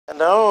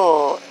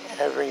Hello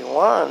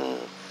everyone,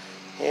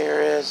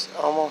 here is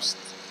almost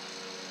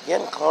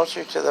getting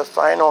closer to the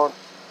final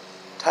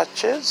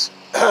touches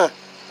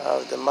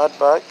of the mud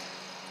bug.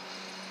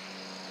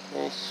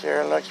 It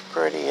sure looks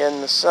pretty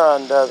in the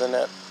sun, doesn't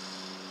it?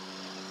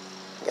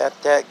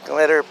 Got that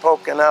glitter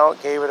poking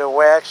out, gave it a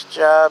wax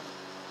job.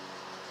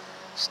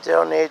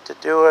 Still need to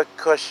do a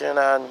cushion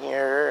on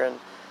here and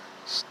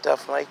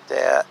stuff like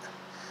that.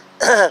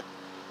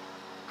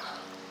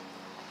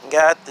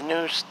 Got the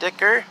new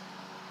sticker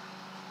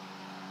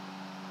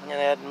and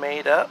had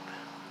made up.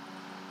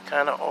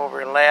 Kind of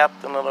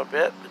overlapped a little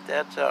bit, but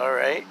that's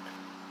alright.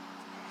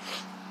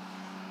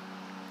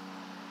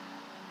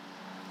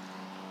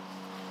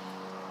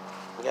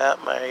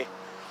 Got my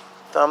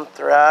thumb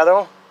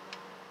throttle.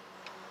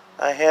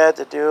 I had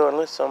to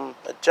do some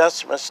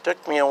adjustments.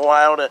 Took me a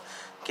while to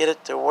get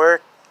it to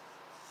work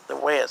the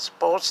way it's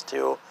supposed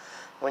to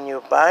when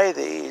you buy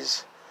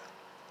these,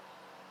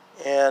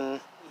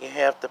 and you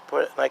have to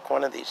put like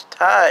one of these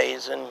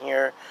ties in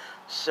here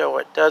so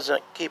it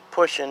doesn't keep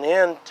pushing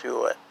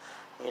into it,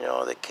 you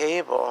know, the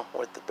cable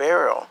with the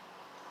barrel.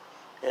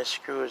 It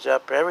screws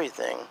up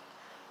everything.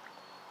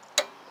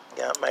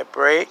 Got my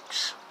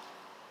brakes.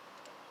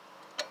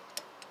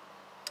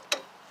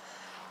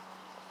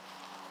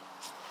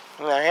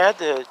 And I had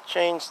to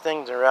change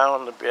things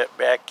around a bit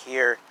back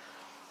here.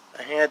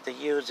 I had to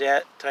use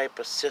that type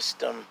of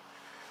system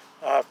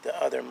off the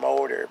other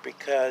motor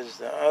because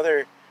the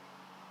other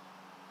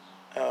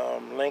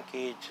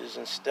linkages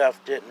and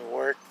stuff didn't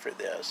work for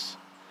this.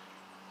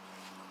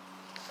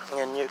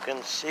 And you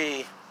can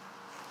see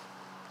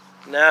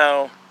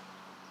now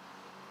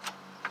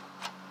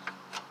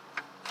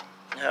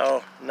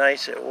how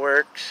nice it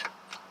works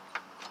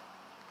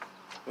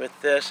with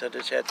this. I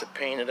just had to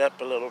paint it up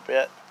a little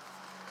bit.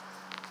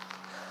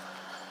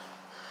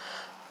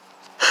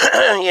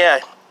 Yeah,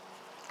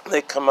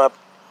 they come up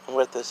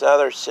with this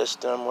other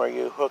system where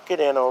you hook it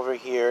in over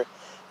here,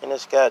 and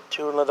it's got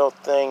two little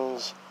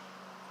things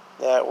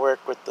that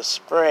work with the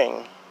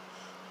spring,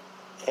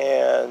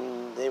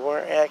 and they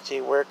weren't actually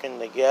working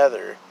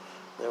together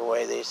the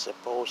way they're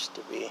supposed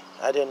to be.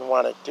 I didn't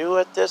want to do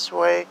it this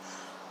way,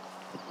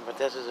 but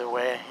this is the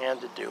way I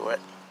had to do it.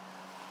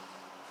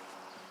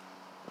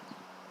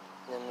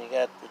 Then you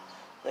got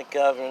the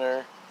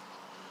governor.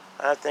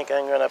 I think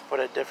I'm going to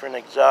put a different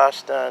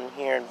exhaust on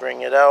here and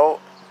bring it out.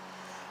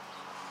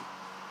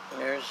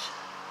 There's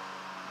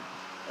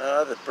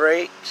the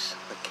brakes,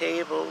 the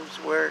cables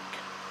work.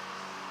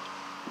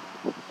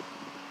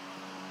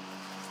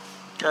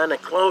 Kind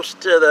of close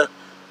to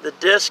the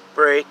disc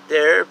brake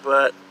there,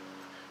 but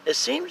it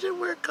seems to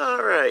work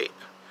all right.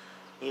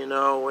 You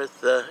know, with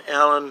the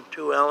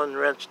two Allen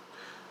wrench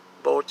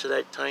bolts that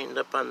I tightened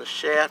up on the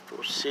shaft,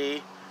 we'll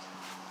see.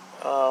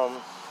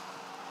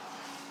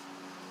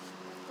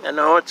 I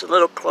know it's a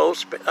little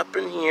close up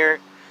in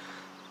here,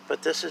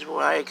 but this is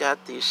why I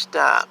got these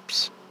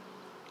stops,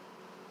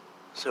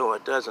 so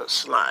it doesn't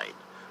slide.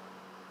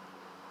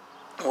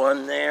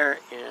 One there,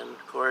 and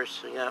of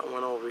course I got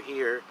one over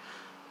here,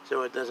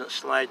 so it doesn't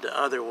slide the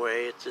other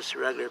way. It's this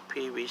regular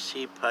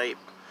PVC pipe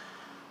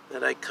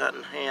that I cut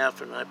in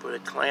half and I put a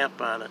clamp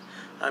on it.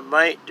 I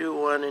might do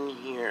one in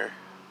here,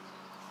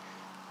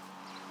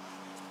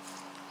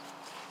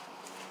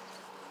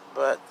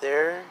 but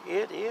there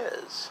it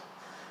is.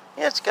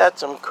 It's got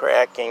some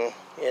cracking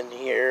in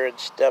here and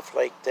stuff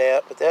like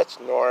that, but that's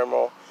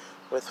normal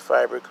with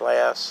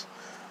fiberglass.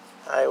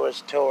 I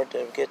was told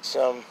to get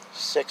some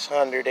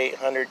 600,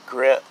 800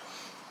 grit.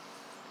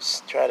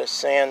 Try to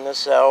sand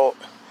this out.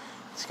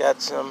 It's got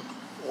some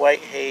white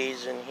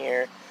haze in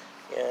here,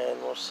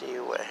 and we'll see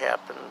what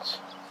happens.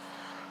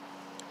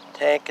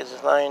 Tank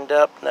is lined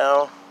up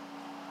now,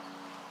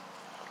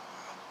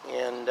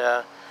 and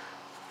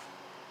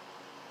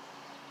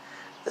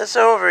this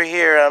over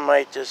here I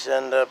might just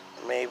end up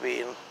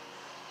maybe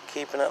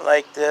keeping it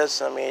like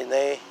this. I mean,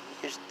 they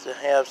used to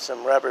have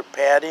some rubber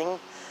padding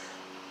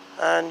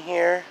on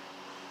here.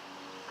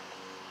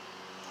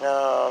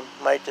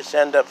 Might just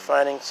end up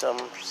finding some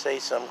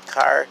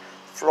car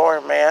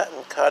floor mat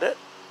and cut it,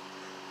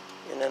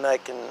 and then I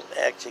can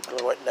actually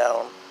glue it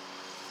down.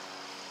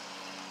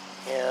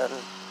 And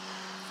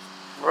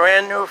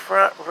brand new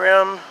front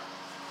rim.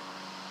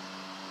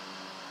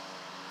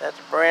 That's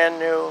brand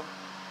new.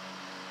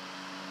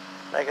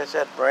 Like I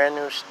said, brand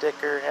new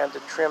sticker. Had to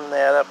trim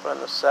that up on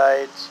the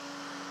sides.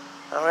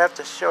 I'll have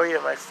to show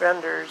you my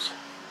fenders.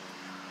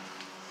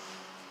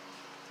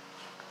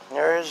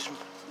 There's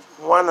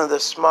one of the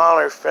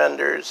smaller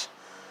fenders.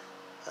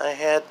 I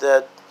had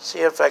to see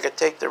if I could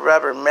take the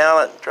rubber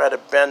mallet and try to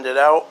bend it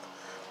out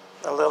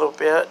a little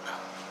bit.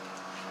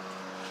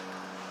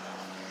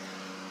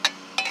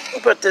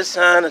 Put this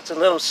on. It's a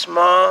little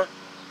small,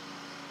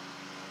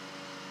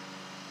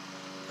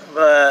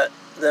 but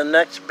the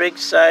next big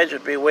size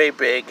would be way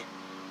big.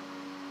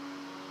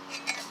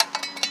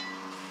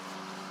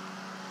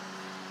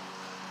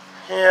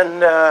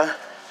 And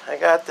I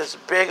got this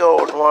big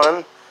old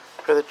one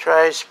for the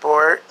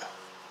Tri-Sport.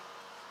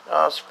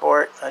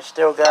 Sport. I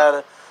still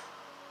got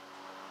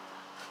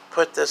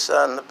put this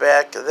on the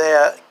back of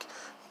that,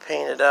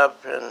 paint it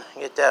up, and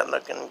get that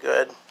looking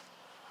good.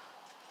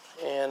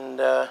 And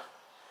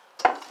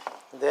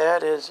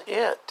that is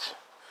it.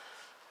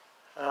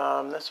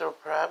 This will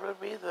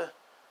probably be the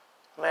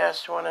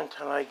last one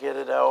until I get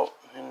it out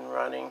and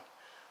running.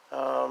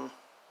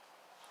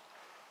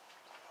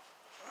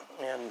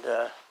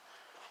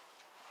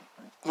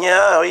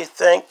 Yeah,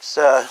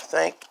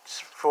 thanks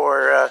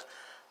for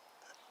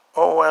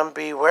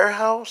OMB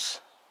Warehouse.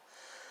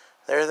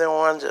 They're the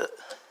ones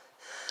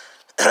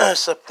that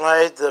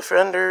supplied the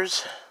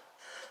fenders.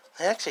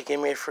 They actually gave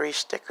me a free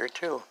sticker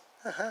too.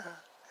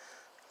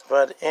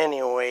 But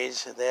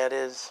anyways, that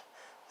is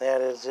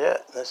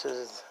it. This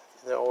is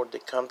the old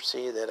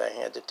Tecumseh that I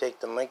had to take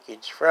the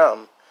linkage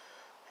from.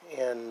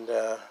 And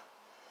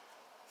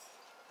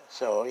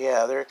so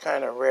yeah, they're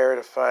kind of rare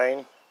to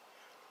find.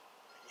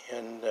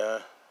 And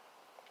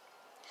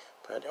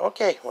but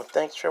okay, well,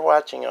 thanks for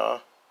watching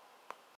all.